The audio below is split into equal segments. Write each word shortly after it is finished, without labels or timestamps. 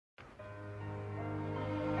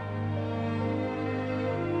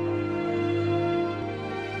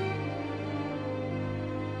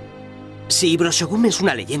Si Broshogun es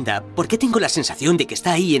una leyenda, ¿por qué tengo la sensación de que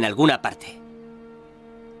está ahí en alguna parte?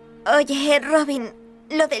 Oye, Robin,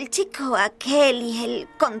 lo del chico aquel y el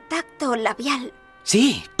contacto labial...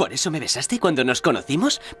 Sí, ¿por eso me besaste cuando nos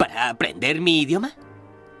conocimos? ¿Para aprender mi idioma?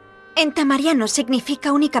 En tamariano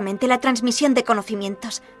significa únicamente la transmisión de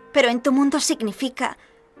conocimientos, pero en tu mundo significa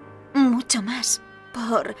mucho más,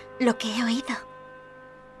 por lo que he oído.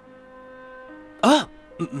 ¡Oh!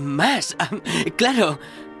 Más. Claro.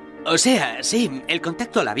 O sea, sí, el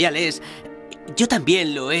contacto labial es... Yo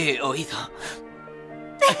también lo he oído.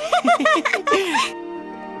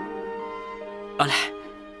 Hola.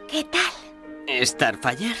 ¿Qué tal?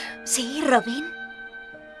 ¿Starfire? Sí, Robin.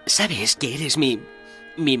 Sabes que eres mi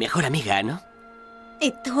mejor amiga, ¿no?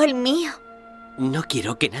 ¿Y tú el mío? No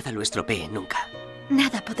quiero que nada lo estropee nunca.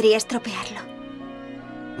 Nada podría estropearlo.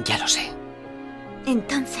 Ya lo sé.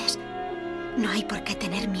 Entonces, no hay por qué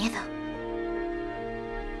tener miedo.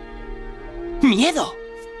 ¿Miedo?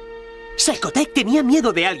 Psychotech tenía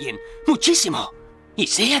miedo de alguien. Muchísimo. Y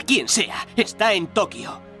sea quien sea, está en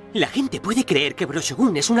Tokio. La gente puede creer que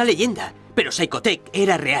Broshogun es una leyenda, pero Psychotech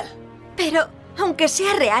era real. Pero, aunque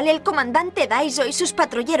sea real, el comandante Daiso y sus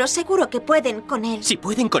patrulleros seguro que pueden con él. Si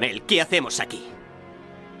pueden con él, ¿qué hacemos aquí?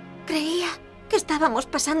 Creía que estábamos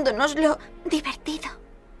pasándonoslo divertido.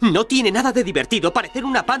 No tiene nada de divertido parecer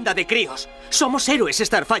una panda de críos. Somos héroes,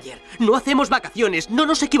 Starfire. No hacemos vacaciones, no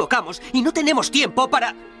nos equivocamos y no tenemos tiempo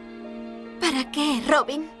para... ¿Para qué,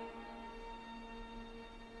 Robin?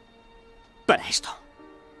 Para esto.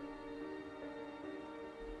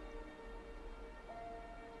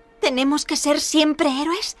 ¿Tenemos que ser siempre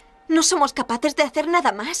héroes? ¿No somos capaces de hacer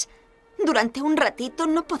nada más? Durante un ratito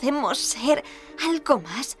no podemos ser algo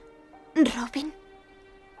más, Robin.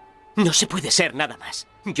 No se puede ser nada más.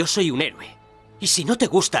 Yo soy un héroe. Y si no te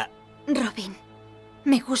gusta... Robin,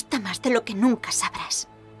 me gusta más de lo que nunca sabrás.